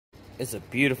It's a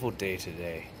beautiful day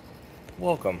today.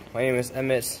 Welcome. My name is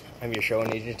Emmett. I'm your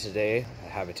showing agent today at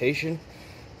Habitation.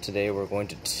 Today we're going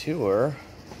to tour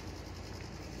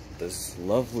this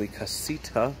lovely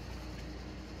Casita.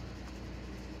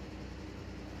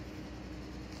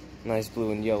 Nice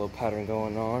blue and yellow pattern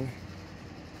going on.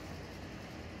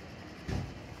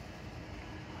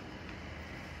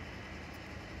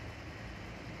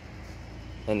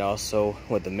 And also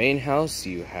with the main house,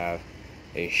 you have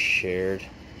a shared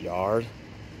yard.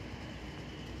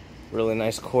 Really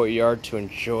nice courtyard to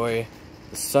enjoy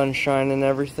the sunshine and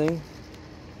everything.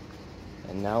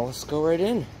 And now let's go right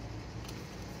in.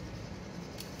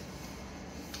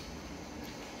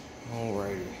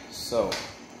 Alrighty, so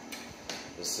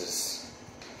this is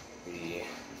the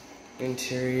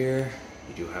interior.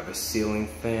 You do have a ceiling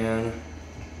fan.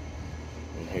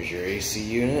 And here's your AC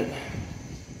unit.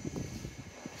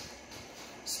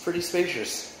 It's pretty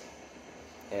spacious.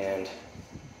 And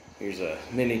here's a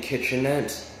mini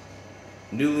kitchenette,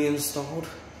 newly installed.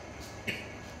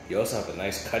 You also have a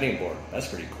nice cutting board. That's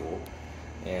pretty cool.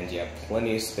 And you have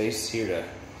plenty of space here to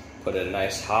put a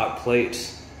nice hot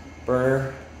plate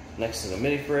burner next to the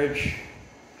mini fridge.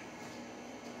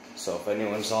 So if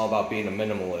anyone's all about being a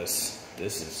minimalist,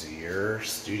 this is your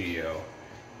studio.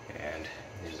 And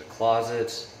there's a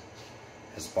closet,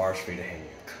 has bars for you to hang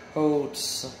your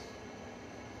coats.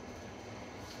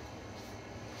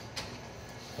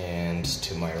 And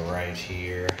to my right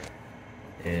here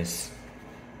is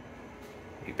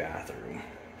a bathroom.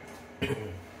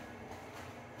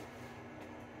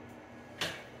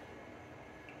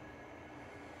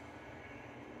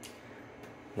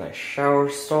 Nice shower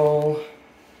stall.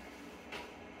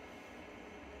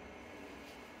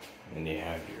 And you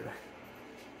have your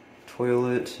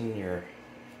toilet and your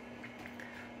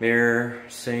mirror,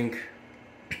 sink,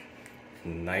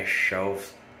 and nice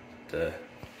shelf to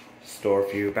store a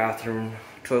few bathroom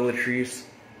toiletries.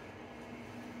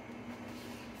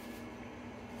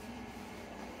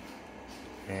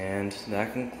 And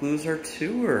that concludes our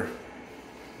tour.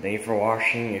 Thank you for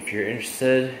watching. If you're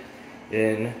interested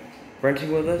in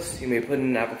renting with us, you may put in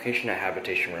an application at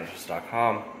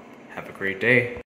habitationrentals.com. Have a great day.